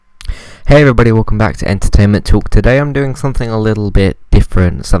Hey everybody, welcome back to Entertainment Talk. Today I'm doing something a little bit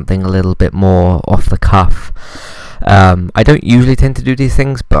different, something a little bit more off the cuff. I don't usually tend to do these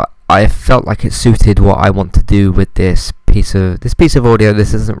things, but I felt like it suited what I want to do with this piece of audio.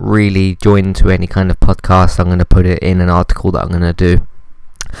 This isn't really joined to any kind of podcast. I'm going to put it in an article that I'm going to do.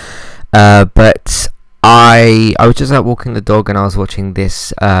 But I was just out walking the dog and I was watching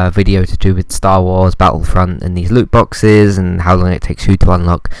this video to do with Star Wars Battlefront and these loot boxes and how long it takes you to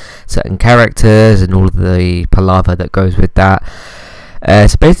unlock certain characters and all of the palaver that goes with that.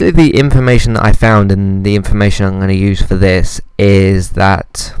 So basically the information that I found and the information I'm going to use for this is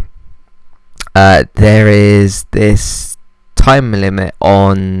that there is this time limit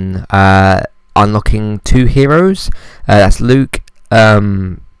on unlocking two heroes. That's Luke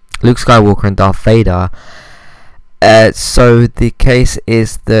Skywalker and Darth Vader. So the case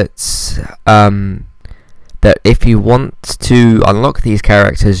is that that if you want to unlock these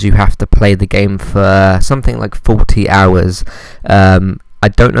characters, you have to play the game for something like 40 hours. I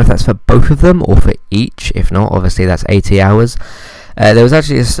don't know if that's for both of them or for each. If not, obviously that's 80 hours. There was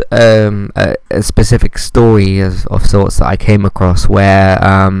actually a specific story of sorts that I came across where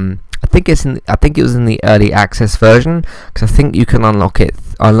I think it was in the early access version, because I think you can unlock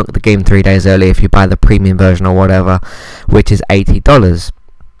the game 3 days early if you buy the premium version or whatever, which is $80.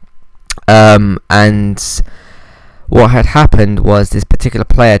 And what had happened was this particular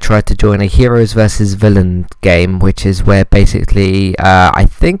player tried to join a heroes versus villain game, which is where basically I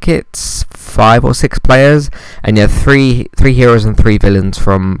think it's 5 or 6 players, and you have three heroes and 3 villains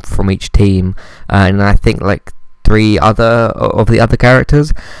from each team, and I think like 3 other of the other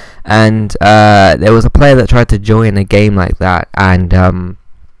characters. And there was a player that tried to join a game like that, and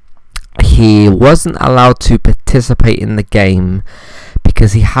he wasn't allowed to participate in the game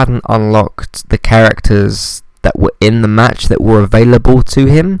because he hadn't unlocked the characters that were in the match that were available to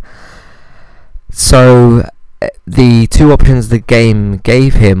him. So the two options the game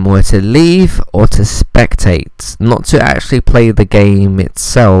gave him were to leave or to spectate, not to actually play the game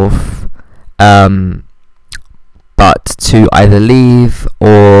itself, but to either leave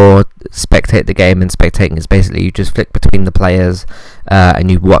or spectate the game. And spectating is basically you just flick between the players and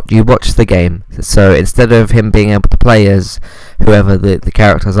you watch the game. So instead of him being able to play as whoever the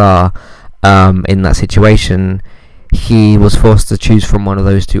characters are in that situation, he was forced to choose from one of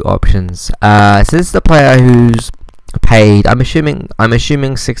those two options. So this is the player who's paid, I'm assuming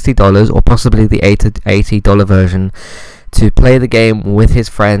 $60 or possibly the $80 version to play the game with his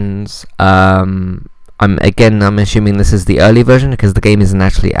friends. I'm assuming this is the early version because the game isn't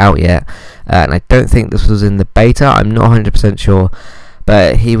actually out yet, and I don't think this was in the beta. I'm not 100% sure,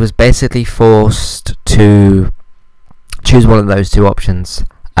 but he was basically forced to choose one of those two options,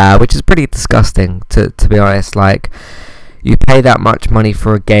 which is pretty disgusting to be honest. Like, you pay that much money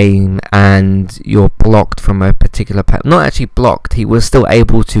for a game and you're blocked from a particular not actually blocked, he was still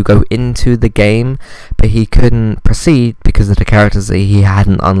able to go into the game, but he couldn't proceed because of the characters that he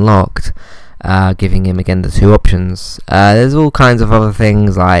hadn't unlocked. Giving him again the two options. There's all kinds of other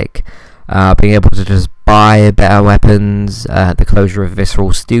things like being able to just buy better weapons, the closure of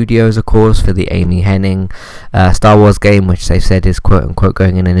Visceral Studios, of course, for the Amy Hennig Star Wars game, which they said is quote unquote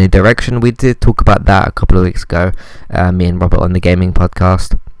going in a new direction. We did talk about that a couple of weeks ago, me and Robert on the gaming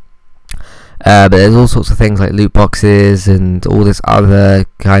podcast. But there's all sorts of things like loot boxes and all this other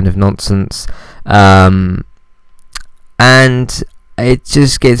kind of nonsense. And it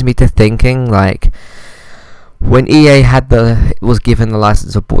just gets me to thinking, like, when EA was given the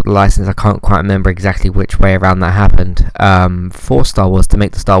license or bought the license, I can't quite remember exactly which way around that happened, for Star Wars, to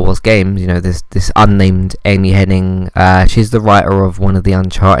make the Star Wars games. You know, this unnamed Amy Hennig, she's the writer of one of the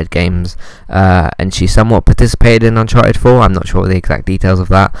Uncharted games, and she somewhat participated in Uncharted 4. I'm not sure the exact details of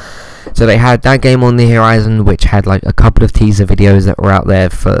that. So they had that game on the horizon, which had like a couple of teaser videos that were out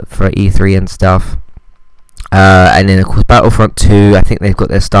there for E3 and stuff. And then of course Battlefront 2, I think they've got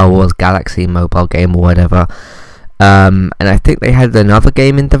their Star Wars Galaxy mobile game or whatever, and I think they had another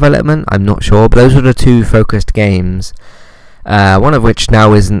game in development, I'm not sure, but those were the two focused games, one of which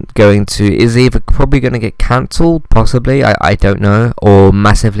now is either probably going to get cancelled, possibly, I don't know, or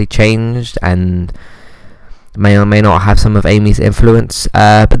massively changed and may or may not have some of Amy's influence,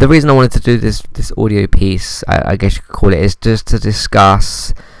 but the reason I wanted to do this audio piece, I guess you could call it, is just to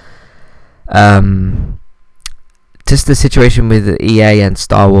discuss just the situation with EA and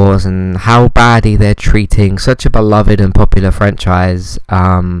Star Wars and how badly they're treating such a beloved and popular franchise.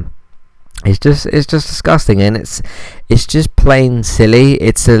 It's just disgusting, and it's just plain silly.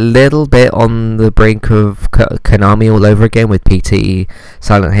 It's a little bit on the brink of Konami all over again with PT,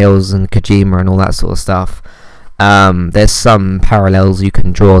 Silent Hills and Kojima and all that sort of stuff. There's some parallels you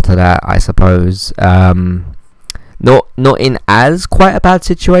can draw to that, I suppose. Not in as quite a bad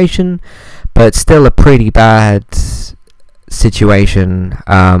situation, but still a pretty bad situation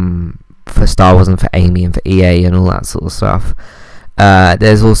for Star Wars and for Amy and for EA and all that sort of stuff.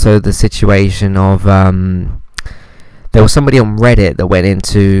 There's also the situation of there was somebody on Reddit that went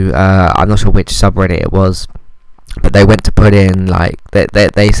into I'm not sure which subreddit it was, but they went to put in like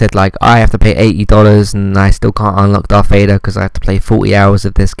they said like, I have to pay $80 and I still can't unlock Darth Vader because I have to play 40 hours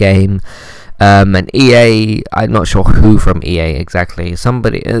of this game. And EA, I'm not sure who from EA exactly,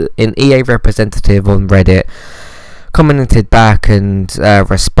 somebody, an EA representative on Reddit commented back and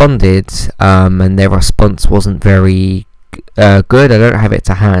responded, and their response wasn't very good. I don't have it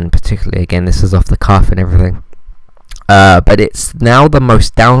to hand particularly, again this is off the cuff and everything, but it's now the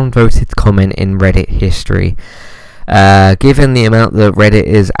most downvoted comment in Reddit history, given the amount that Reddit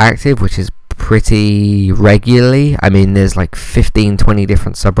is active, which is pretty regularly. I mean, there's like 15-20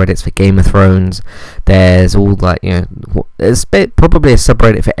 different subreddits for Game of Thrones. There's all like, there's probably a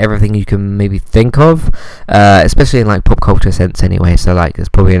subreddit for everything you can maybe think of, especially in like pop culture sense anyway. So like there's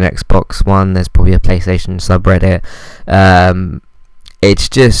probably an Xbox one, there's probably a PlayStation subreddit. It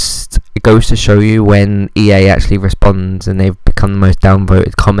goes to show you when EA actually responds and they've become the most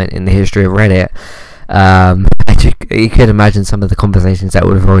downvoted comment in the history of Reddit. You could imagine some of the conversations that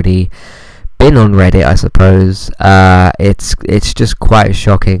would have already been on Reddit, I suppose. It's just quite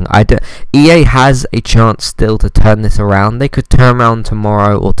shocking. EA has a chance still to turn this around. They could turn around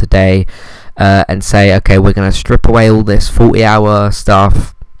tomorrow or today and say, okay, we're going to strip away all this 40-hour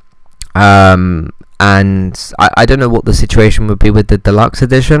stuff. And I don't know what the situation would be with the deluxe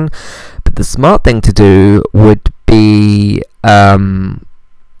edition, but the smart thing to do would be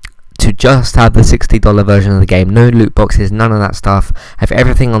to just have the $60 version of the game, no loot boxes, none of that stuff, have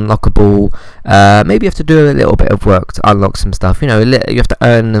everything unlockable. Maybe you have to do a little bit of work to unlock some stuff, you have to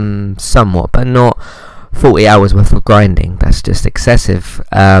earn them somewhat, but not 40 hours worth of grinding. That's just excessive.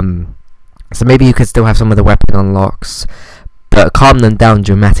 So maybe you could still have some of the weapon unlocks, but calm them down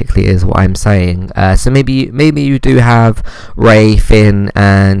dramatically is what I'm saying. So maybe you do have Rey, Finn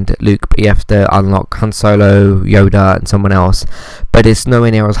and Luke, but you have to unlock Han Solo, Yoda and someone else, but it's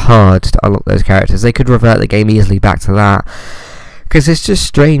nowhere near as hard to unlock those characters. They could revert the game easily back to that, because it's just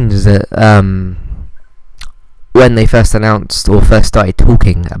strange that when they first announced or first started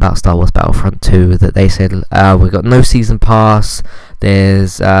talking about Star Wars Battlefront 2, that they said we've got no season pass,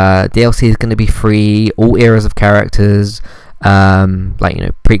 there's DLC is going to be free, all eras of characters,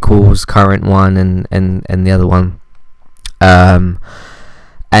 prequels, current one and the other one,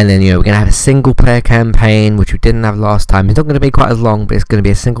 and then we're going to have a single player campaign, which we didn't have last time. It's not going to be quite as long, but it's going to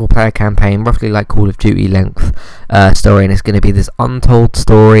be a single player campaign, roughly like Call of Duty length story, and it's going to be this untold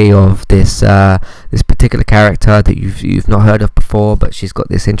story of this particular character that you've not heard of before, but she's got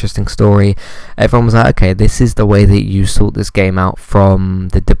this interesting story. Everyone was like, okay, this is the way that you sort this game out from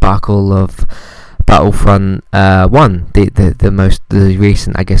the debacle of Battlefront 1, the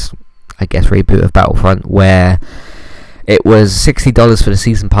recent I guess reboot of Battlefront, where it was $60 for the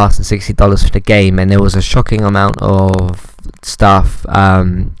season pass and $60 for the game, and there was a shocking amount of stuff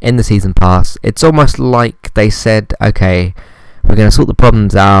in the season pass. It's almost like they said, okay, we're going to sort the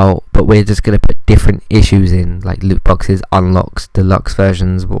problems out, but we're just going to put different issues in, like loot boxes, unlocks, deluxe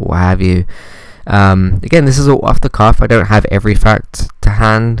versions, what have you. Again, this is all off the cuff. I don't have every fact to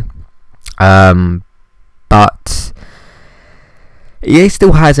hand. But EA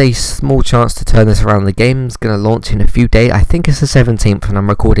still has a small chance to turn this around. The game's going to launch in a few days. I think it's the 17th, and I'm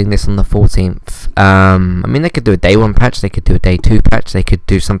recording this on the 14th. They could do a day 1 patch, they could do a day 2 patch, they could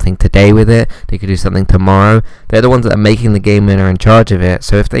do something today with it, they could do something tomorrow. They're the ones that are making the game and are in charge of it,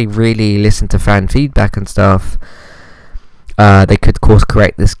 so if they really listen to fan feedback and stuff, they could course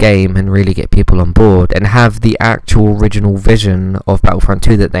correct this game and really get people on board and have the actual original vision of Battlefront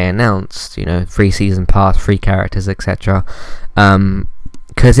 2 that they announced, free season pass, free characters, etc.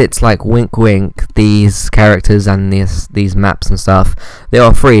 Because it's like wink wink, these characters and these maps and stuff, they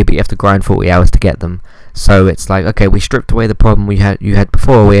are free, but you have to grind 40 hours to get them. So it's like, okay, we stripped away the problem you had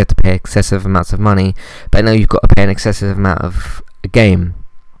before, we had to pay excessive amounts of money, but now you've got to pay an excessive amount of a game,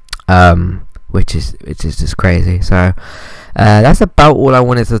 which is just crazy. So that's about all I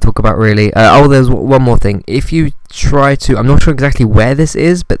wanted to talk about, really. There's one more thing. If you try to, I'm not sure exactly where this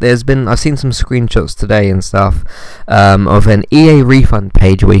is, but I've seen some screenshots today and stuff of an EA refund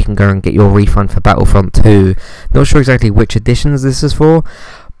page where you can go and get your refund for Battlefront 2. Not sure exactly which editions this is for,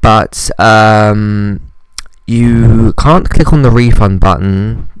 but you can't click on the refund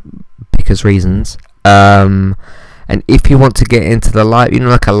button because reasons. And And if you want to get into the live,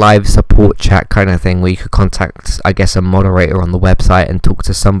 like a live support chat kind of thing, where you could contact, I guess, a moderator on the website and talk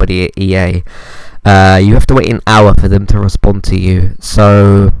to somebody at EA, you have to wait an hour for them to respond to you.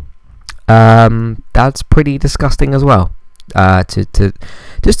 So that's pretty disgusting as well.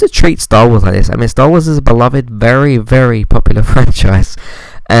 To treat Star Wars like this. I mean, Star Wars is a beloved, very, very popular franchise,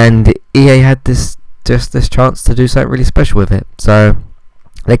 and EA had this chance to do something really special with it. So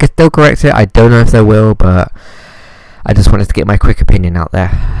they could still correct it. I don't know if they will, but I just wanted to get my quick opinion out there.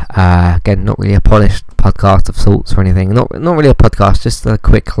 Again, not really a polished podcast of sorts or anything. Not really a podcast, just a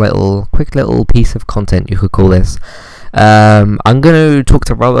quick little piece of content, you could call this. I'm going to talk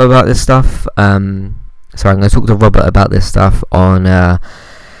to Robert about this stuff. I'm going to talk to Robert about this stuff on the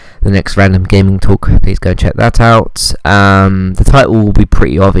next Random Gaming Talk. Please go check that out. The title will be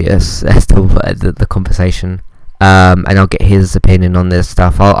pretty obvious as to the conversation. And I'll get his opinion on this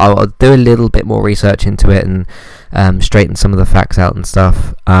stuff. I'll do a little bit more research into it and straighten some of the facts out and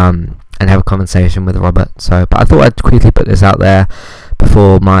stuff, and have a conversation with Robert. But I thought I'd quickly put this out there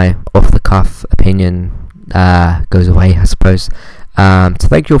before my off-the-cuff opinion goes away, I suppose. So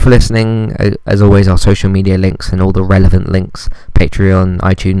thank you all for listening. As always, our social media links and all the relevant links, Patreon,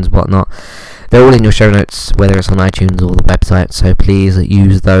 iTunes, whatnot, they're all in your show notes, whether it's on iTunes or the website, so please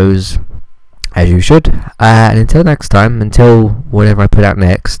use those as you should. And until next time, until whatever I put out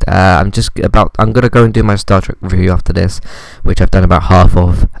next, I'm going to go and do my Star Trek review after this, which I've done about half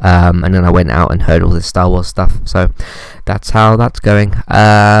of, and then I went out and heard all this Star Wars stuff, so that's how that's going.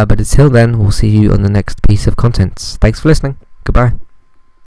 But until then, we'll see you on the next piece of content. Thanks for listening. Goodbye.